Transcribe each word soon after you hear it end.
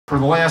for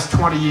the last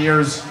 20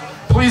 years.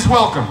 Please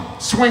welcome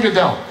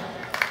Swingadelic.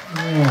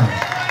 Yeah.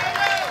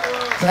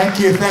 Thank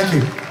you, thank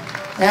you.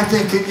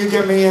 Anthony, can you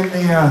get me in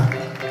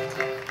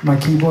the, my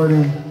keyboard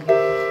in?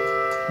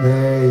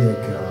 There you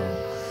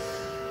go.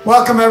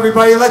 Welcome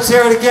everybody, let's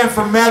hear it again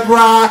from Med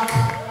Rock.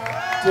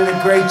 Did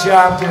a great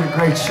job, did a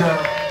great show.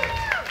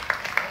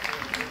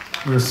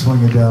 We're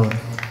Swingadelic.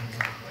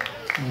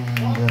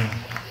 And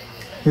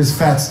here's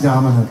Fats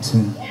Dominant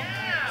tune.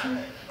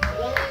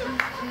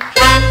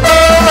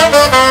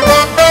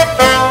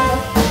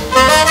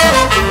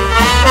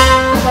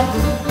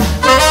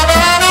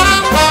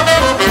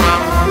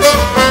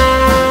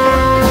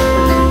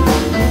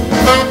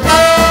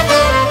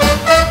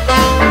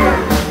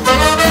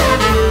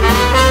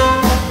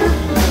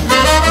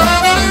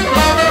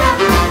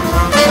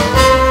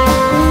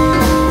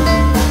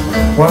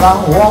 Well,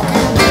 I'm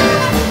walking,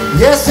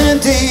 yes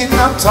indeed,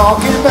 and I'm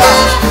talking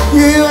about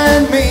you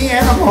and me,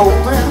 and I'm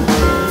hoping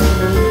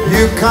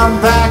you come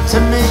back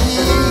to me.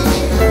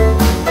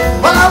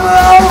 Well, I'm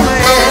lonely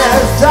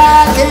as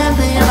I can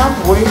be, and I'm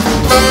waiting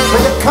for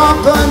your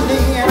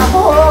company, and I'm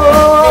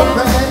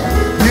hoping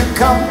you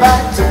come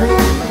back to me.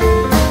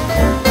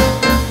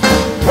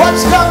 What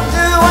you gonna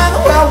do when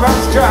the well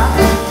runs dry?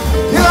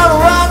 You're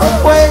gonna run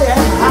away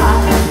and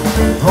hide.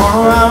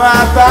 Gonna run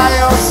right by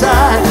your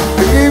side.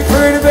 You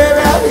pretty baby,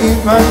 I'll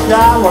eat my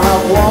die when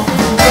I'm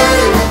walking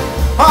away.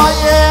 Oh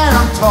yeah,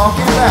 I'm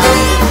talking about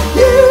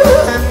you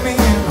and me,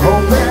 and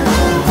hoping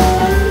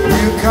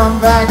you come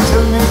back to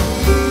me.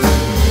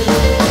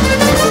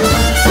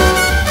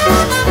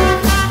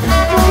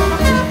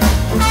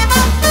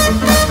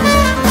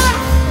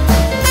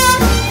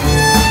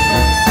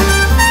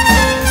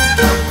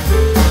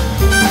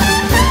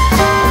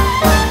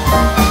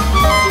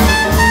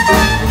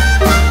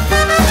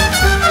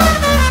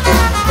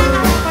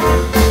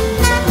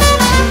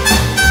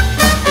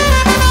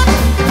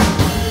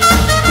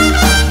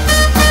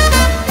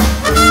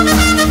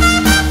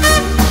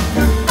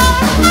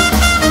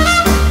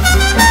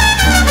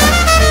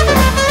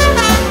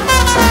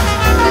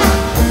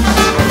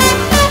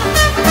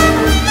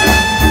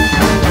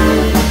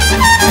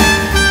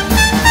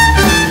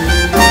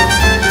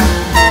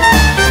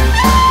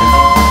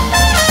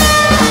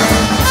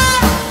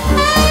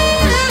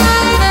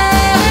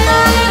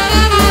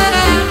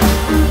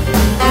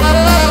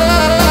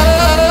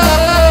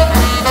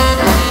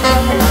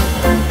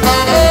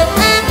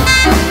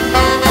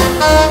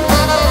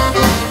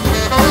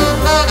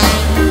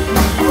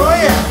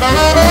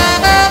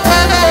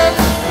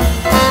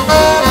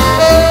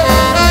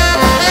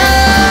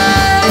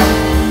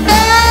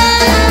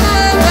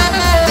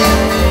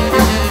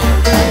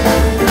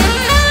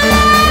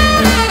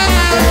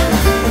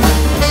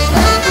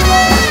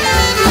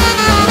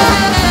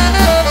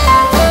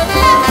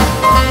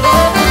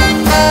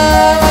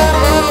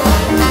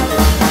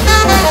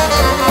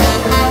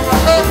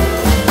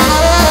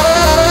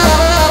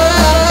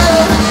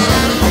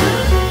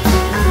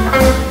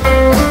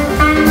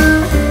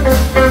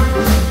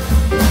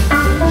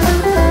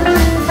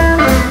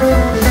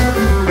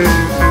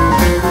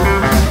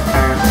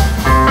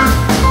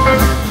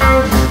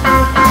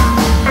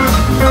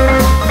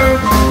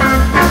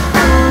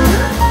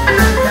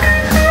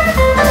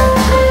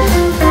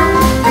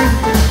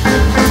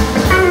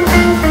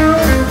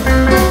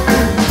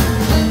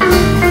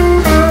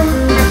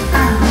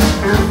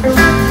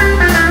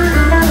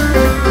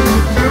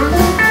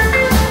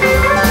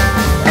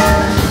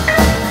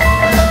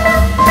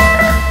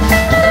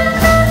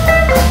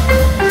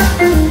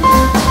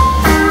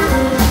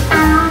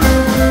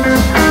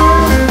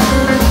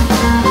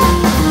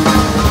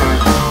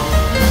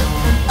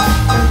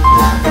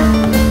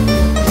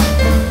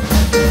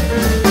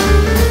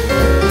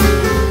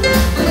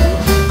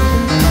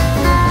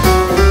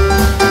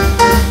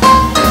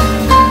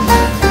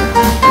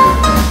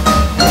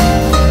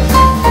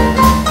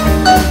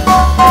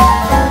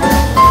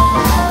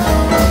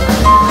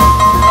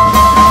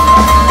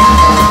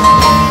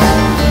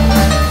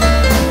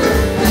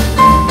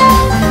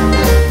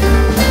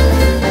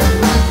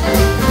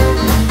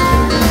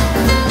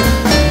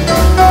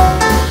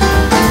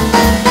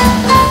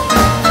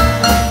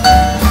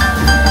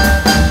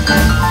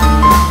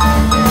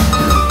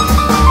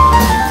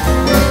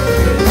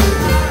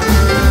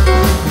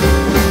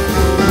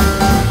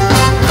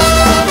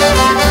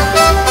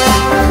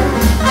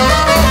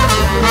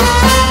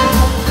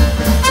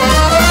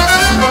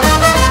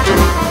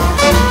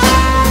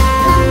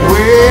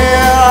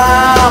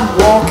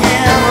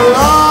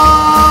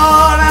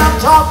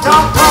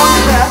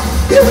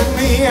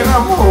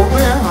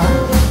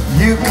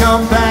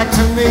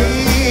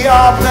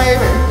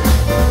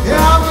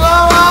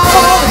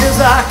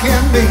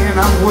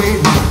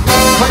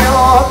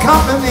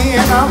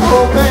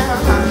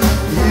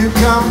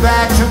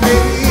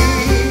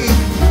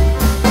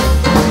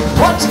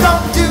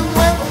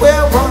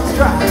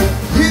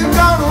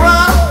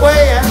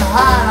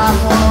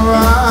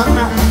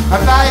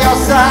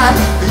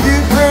 You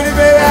pretty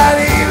baby, I'd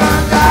even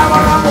die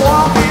when I'm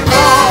walking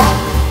on.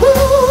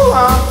 Ooh,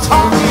 I'm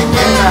talking,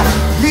 yeah,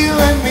 you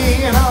and me,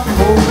 and I'm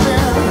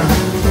hoping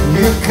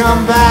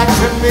come back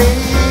to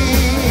me.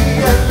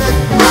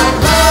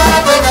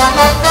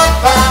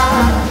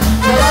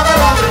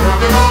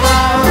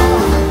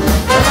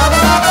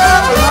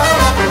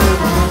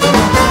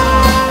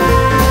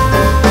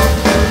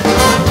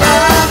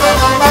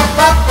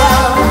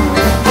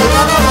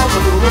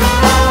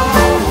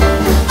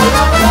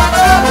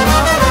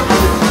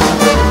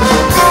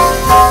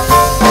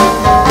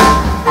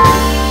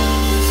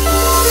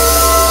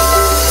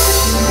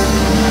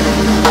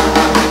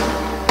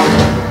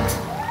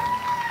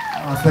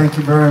 Thank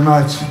you very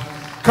much.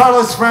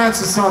 Carlos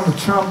Francis on the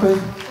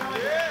trumpet.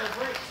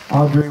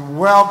 Audrey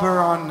Wilber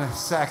on the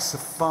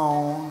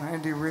saxophone.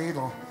 Andy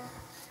Riedel.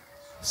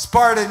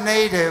 Sparta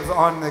native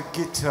on the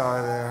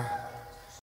guitar there.